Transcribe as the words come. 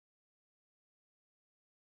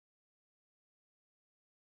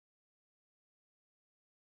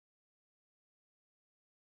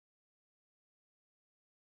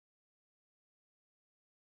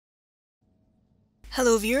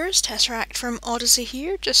Hello viewers, Tesseract from Odyssey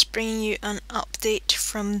here, just bringing you an update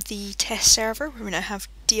from the test server where we now have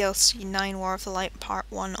DLC9 War of the Light Part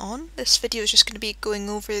 1 on. This video is just going to be going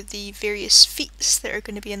over the various feats that are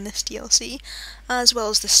going to be in this DLC, as well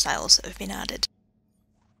as the styles that have been added.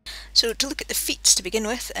 So to look at the feats to begin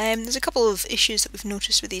with, there's a couple of issues that we've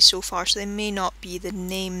noticed with these so far, so they may not be the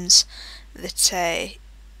names that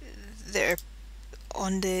are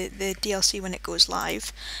on the DLC when it goes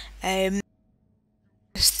live.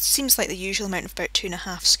 It seems like the usual amount of about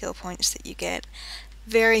 2.5 skill points that you get.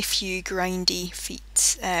 Very few grindy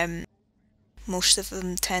feats. Most of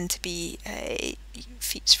them tend to be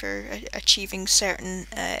feats for achieving certain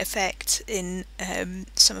effects in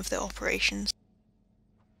some of the operations.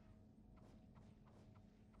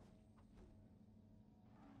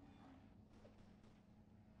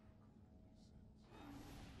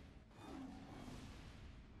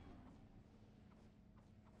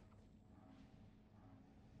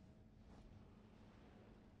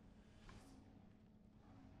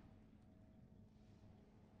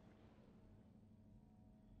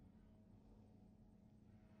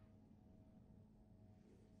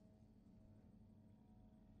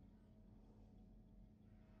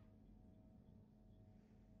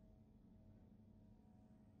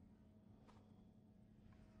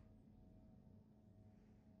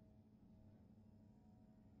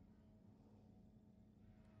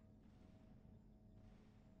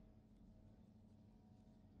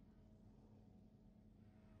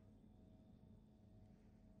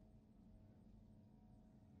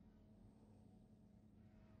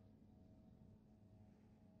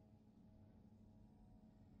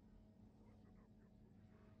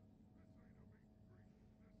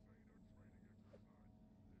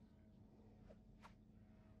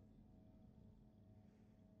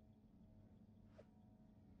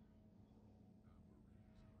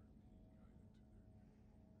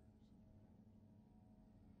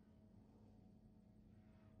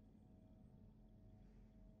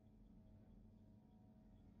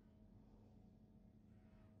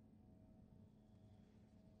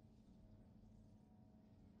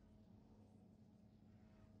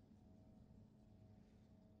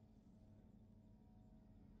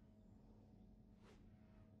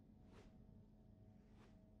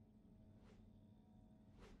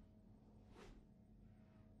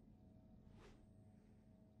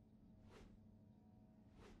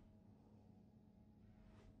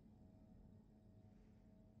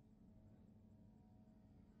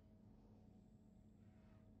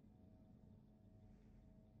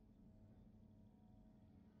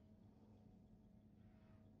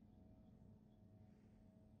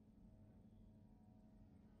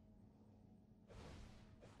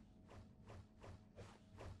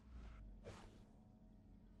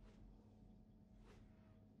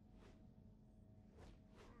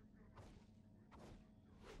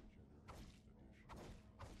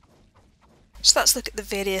 So let's look at the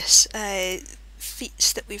various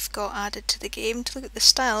feats that we've got added to the game. To look at the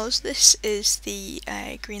styles, this is the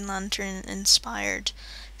Green Lantern inspired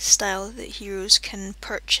style that heroes can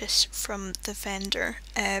purchase from the vendor.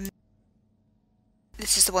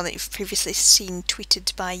 This is the one that you've previously seen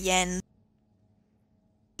tweeted by Yen.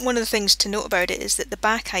 One of the things to note about it is that the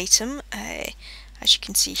back item, as you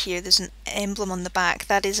can see here, there's an emblem on the back.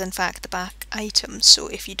 That is in fact the back item, so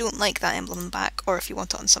if you don't like that emblem on the back, or if you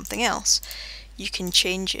want it on something else, you can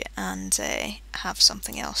change it and have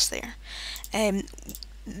something else there.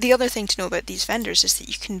 The other thing to know about these vendors is that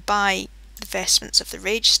you can buy the vestments of the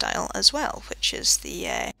Rage style as well, which is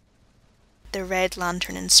the Red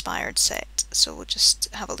Lantern inspired set. So we'll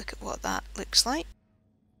just have a look at what that looks like.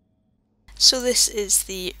 So this is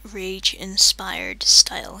the Rage inspired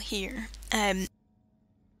style here.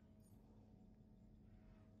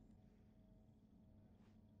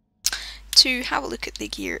 To have a look at the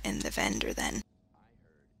gear in the vendor then.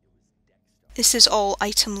 This is all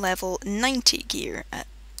item level 90 gear at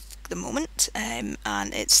the moment, and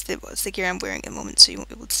it's the gear I'm wearing at the moment, so you won't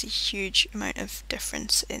be able to see a huge amount of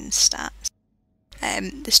difference in stats.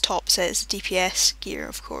 This top set is DPS gear,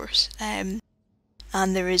 of course, and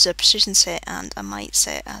there is a precision set and a might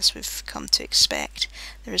set, as we've come to expect.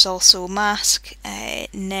 There is also mask,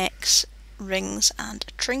 necks, rings and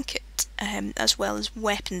a trinket, as well as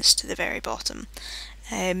weapons to the very bottom.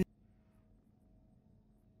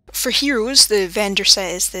 For heroes, the vendor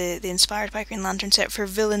set is the inspired by Green Lantern set. For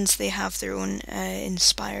villains, they have their own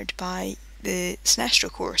inspired by the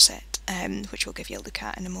Sinestro Corps set, which we'll give you a look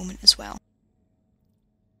at in a moment as well.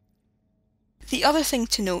 The other thing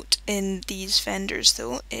to note in these vendors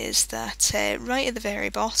though is that right at the very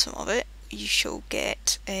bottom of it you shall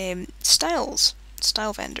get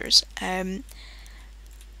style vendors,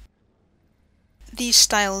 these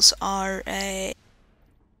styles are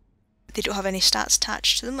they don't have any stats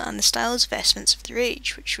attached to them, and the style is Vestments of the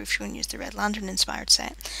Rage, which we've shown you as the Red Lantern inspired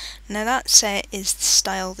set. Now that set is the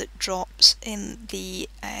style that drops in the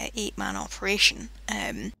 8-man operation.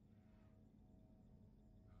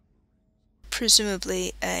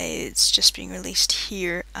 Presumably it's just being released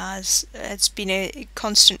here, as it's been a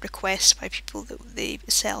constant request by people that they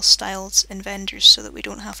sell styles in vendors so that we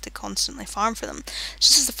don't have to constantly farm for them. So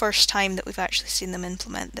this is the first time that we've actually seen them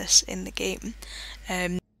implement this in the game.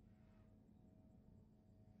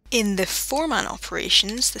 In the 4-man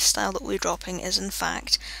operations, the style that we're dropping is in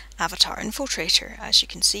fact Avatar Infiltrator. As you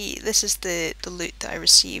can see, this is the loot that I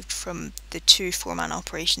received from the 2 4-man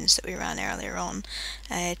operations that we ran earlier on.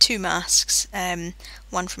 2 masks, 1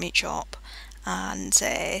 from each op, and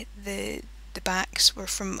the backs were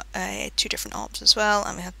from 2 different ops as well,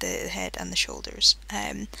 and we have the head and the shoulders.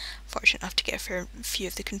 Fortunate enough to get a fair few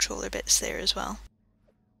of the controller bits there as well.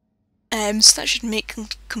 So that should make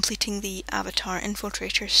completing the Avatar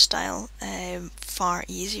Infiltrator style far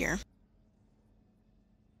easier.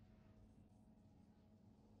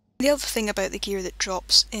 The other thing about the gear that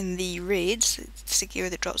drops in the raids, it's the gear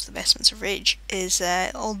that drops the Vestments of Rage, is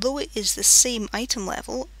although it is the same item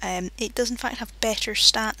level, it does in fact have better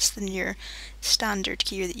stats than your standard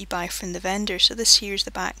gear that you buy from the vendor. So this here's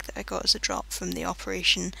the back that I got as a drop from the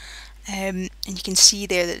operation, and you can see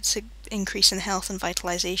there that it's an increase in health and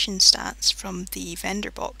vitalization stats from the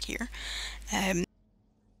vendor bot gear.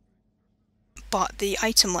 But the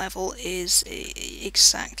item level is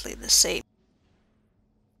exactly the same.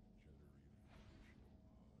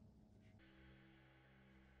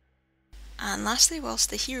 And lastly, whilst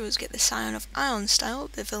the heroes get the Scion of Ion style,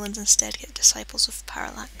 the villains instead get Disciples of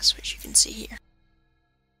Parallax, which you can see here.